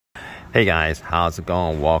Hey guys, how's it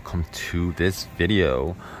going? Welcome to this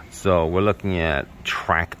video. So we're looking at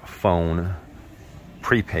Tracfone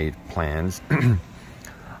prepaid plans. If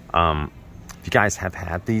you guys have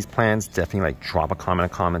had these plans, definitely drop a comment in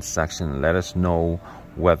the comment section. Let us know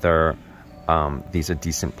whether these are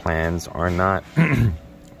decent plans or not.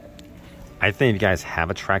 I think if you guys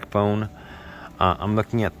have a Tracfone, I'm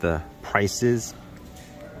looking at the prices.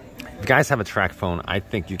 If you guys have a Tracfone, I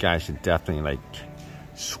think you guys should definitely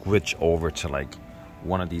switch over to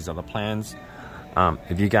one of these other plans.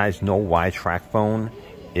 If you guys know why Tracfone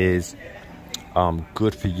is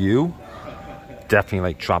good for you,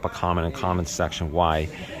 definitely drop a comment in the comment section why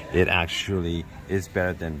it actually is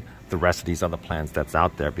better than the rest of these other plans that's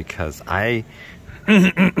out there. Because I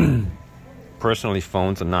personally,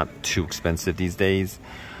 phones are not too expensive these days.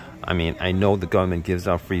 I mean, I know the government gives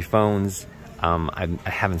out free phones. I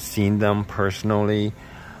haven't seen them personally.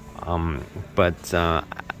 But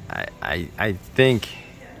I think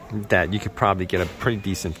that you could probably get a pretty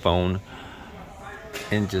decent phone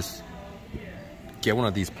and just get one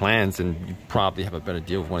of these plans, and you probably have a better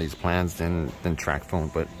deal with one of these plans than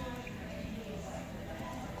Tracfone. But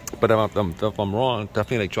if I'm wrong,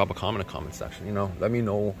 definitely drop a comment in the comment section. Let me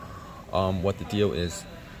know what the deal is.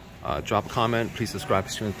 Drop a comment, please subscribe,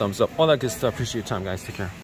 please give me a thumbs up, all that good stuff. Appreciate your time, guys. Take care.